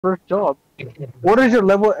first job. What is your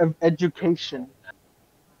level of education?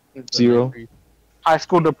 Zero. High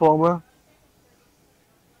school diploma?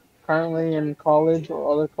 Currently in college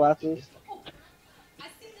or other classes?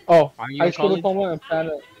 Oh, Are you high in school college? diploma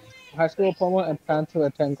and high school diploma and plan to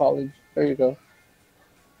attend college. There you go.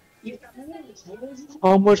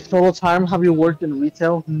 How much total time have you worked in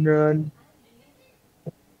retail? None.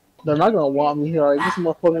 They're not gonna want me here. Like, this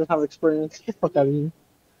motherfucker doesn't have experience. Get the fuck out of here.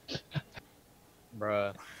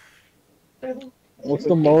 Bruh. What's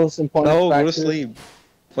the most important No, go to factor sleep.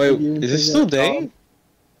 for Wait, you in is it choosing still a job? day?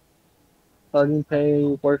 Starting pay,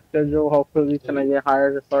 work schedule. How quickly can I get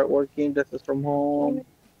hired to start working? Distance from home.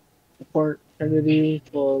 Opportunity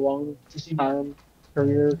for a long time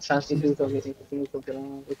career. Chance to do something interesting. Something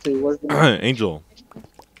else. Let's see. What's the most Angel,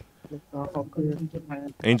 how career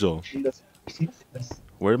plan? Angel,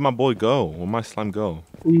 where did my boy go? Where my slime go?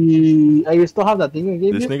 Hey, you still have that thing I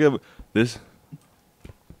gave This you? nigga, this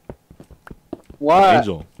What?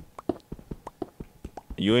 Angel.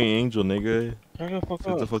 You ain't Angel, nigga. Shut the fuck Sit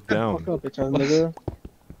the up. fuck Fuck down. up, bitch ass nigga.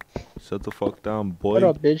 Shut the fuck down, Shut boy.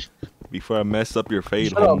 up, bitch. Before I mess up your fade,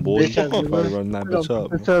 Shut up, homeboy. bitch ass Before I nigga. run that Shut bitch up,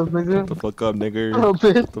 up. bitch ass nigga. Shut the fuck up, nigga. Shut up,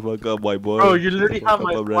 bitch. Shut the fuck up, white boy. Bro, you Shut literally the have fuck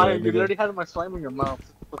my up, red slime. You nigga. literally had my slime in your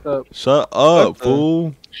mouth. Fuck up. Shut What up, the?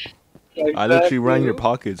 fool. I literally ran your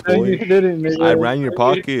pockets, No, you boy. didn't, nigga. I ran your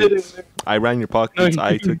No, you didn't, pockets. nigga. I ran your No, pockets.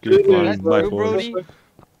 I you took your didn't, That's slime by true, bro. force. Brody.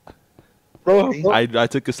 Bro, I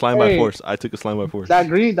took a slime by hey, force. I took a slime by force. that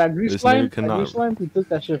green This nigga slime, cannot he took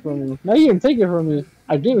that shit from me. No, he didn't take it from me.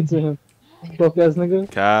 I gave it to him. Broke ass nigga.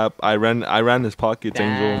 cap. I ran his pockets,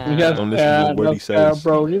 Angel. Damn. Yes, Don't listen to a word he says.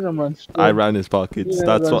 bro. You don't run straight. I ran his pockets. Yeah,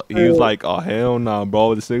 That's run what he was straight. like. Oh hell nah,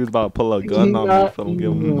 bro. This nigga's about to pull a gun on me if I don't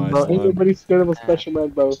give him my bro. Ain't slime. nobody scared of a special man,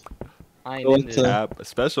 bro. I ain't in What this. the? Cap. A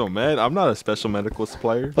special man. I'm not a special medical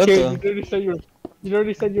supplier, What Okay, the? you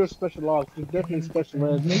already said you're a special ops. You're definitely special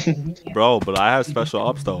man. bro. But I have special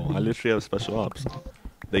ops though. I literally have special ops.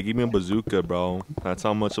 They give me a bazooka, bro. That's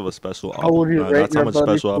how much of a special How would you rate that's how your much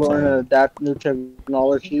ability special to ops I learn and have. adapt new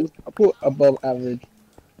technology? I put above average.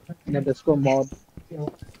 And then the score mod.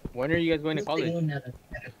 When are you guys going to college?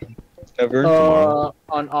 Ever? Tomorrow.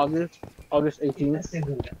 On August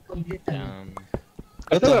 18th. Damn.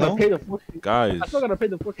 I What still the gotta hell? pay the 40. Guys, I still gotta pay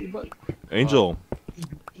the 40 bucks. Angel.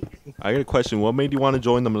 I got a question. What made you want to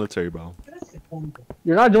join the military, bro?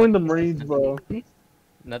 You're not joining the Marines, bro.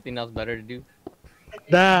 Nothing else better to do.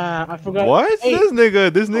 Damn, I forgot. What? Hey, This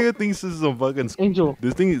nigga thinks this is some fucking. Angel.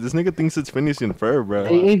 This nigga thinks it's finishing fur, bro.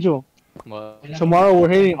 Hey, Angel. What? Tomorrow we're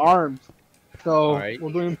hitting arms. So Alright.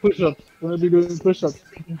 we're doing push-ups. We're gonna be doing push-ups.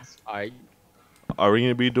 Alright. Are we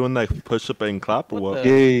gonna be doing like push up and clap or What what? the-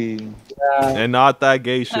 Yay. Yeah. And not that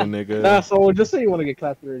gay shit, nigga. Nah, so just say you wanna get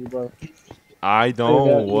clapped already, bro. I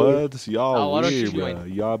don't. Yeah. What? Y'all Oh, why don't you weird, join? bro.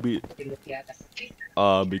 Y'all be.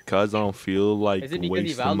 Because I don't feel like Is it because you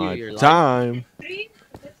wasting value my your life? time.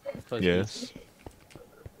 Pussy. Yes.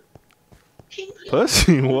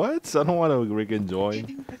 Pussy, what? I don't want to freaking join.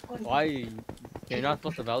 Why? You're not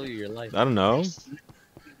supposed to value your life. I don't know.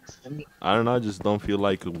 I don't know. I just don't feel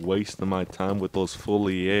like wasting my time with those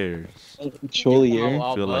foliers. Cholier.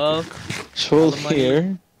 All Feel like buff,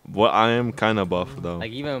 Cholier. Well, I am kind of buff though.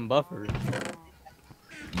 like even buffer.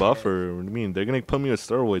 Buffer. What do you mean? They're gonna put me with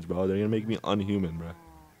steroids, bro. They're gonna make me unhuman, bro.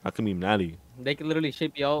 I can be natty. They can literally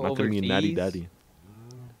ship you out I'm not gonna overseas. be a natty daddy.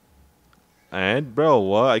 And bro,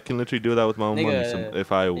 what? I can literally do that with my own money. So Nigga,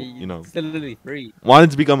 if I, you know, It's literally free.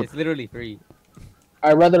 wanted to become. It's literally free.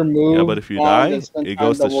 I'd rather move. Yeah, but if you on die, than spend it time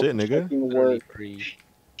goes to double shit, nigga. checking Literally work. free.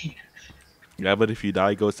 Yeah, but if you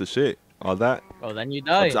die, it goes to shit. All that. Oh, then you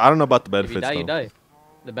die. I don't know about the If you benefits die, though. you die.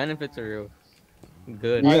 The benefits are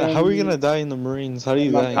good. How are you gonna die in the Marines? How do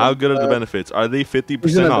you die? How good are the benefits? Are they 50%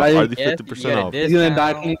 gonna off? die. Are they Yes, 50% you get a off? He's gonna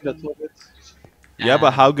die discount. cleaning the toilets. Yeah,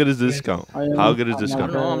 but how good is the discount? How good is I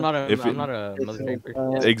discount? don't know. I'm not a. If I'm it- not a military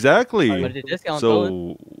person. uh, Exactly. But it's a discount though,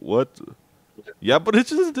 So what? Yeah, but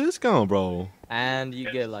it's just a discount, bro. and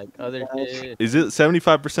you get like other shit. Is it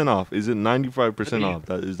 75% off? Is it 95% off?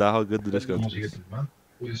 Is that how good the discount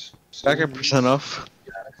is? Second percent off.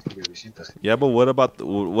 Yeah, but what about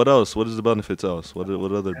what else? What is the benefits else? What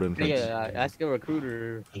other benefits? Nigga, ask a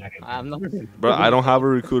recruiter. I'm not. Bro, I don't have a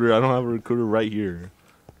recruiter. I don't have a recruiter right here.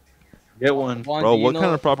 Get one. Juan, Bro, do you what know-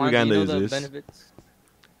 kind of Juan, do propaganda you is know the this? Benefits.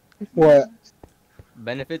 What?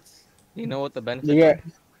 Benefits. Do you know what the benefits?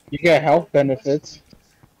 You get health benefits.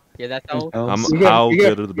 Yeah, that's how. How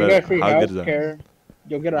good are the You get free How good is health that? care.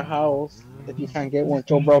 You'll get a house if you can't get one.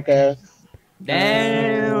 Joe broke ass.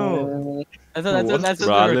 Damn. That's Bro, what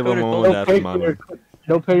I the live on recruiter my told own me. after mama.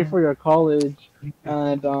 They'll pay for your college,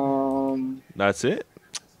 and That's it.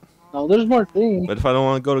 No, there's more things. But if I don't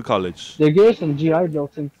want to go to college, They give us some GI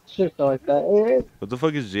belts and shit like that. what the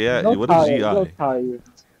fuck is GI? They'll What tie is it, they'll GI? tie you.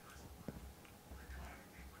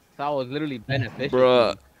 That was literally beneficial.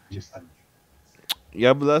 Bruh.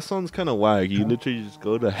 Yeah, but that sounds kind of whack. You literally just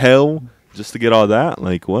go to hell just to get all that?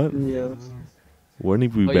 Like, what? Yeah.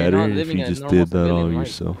 Wouldn't it be But you're better not if living you a just normal did that all civilian life.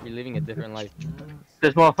 yourself? You're living a different life.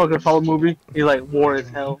 This motherfucker saw the movie. He's like, war is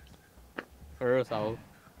hell. For real, Saul.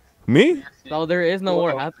 Me? So there is no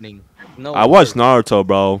war happening. No. I watched Naruto,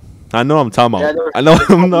 bro. I know what I'm talking Yeah, about. there was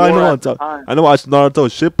I know. no I know war what I'm at the talking. time. I know. Watch Naruto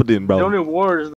Shippuden, The bro. only war is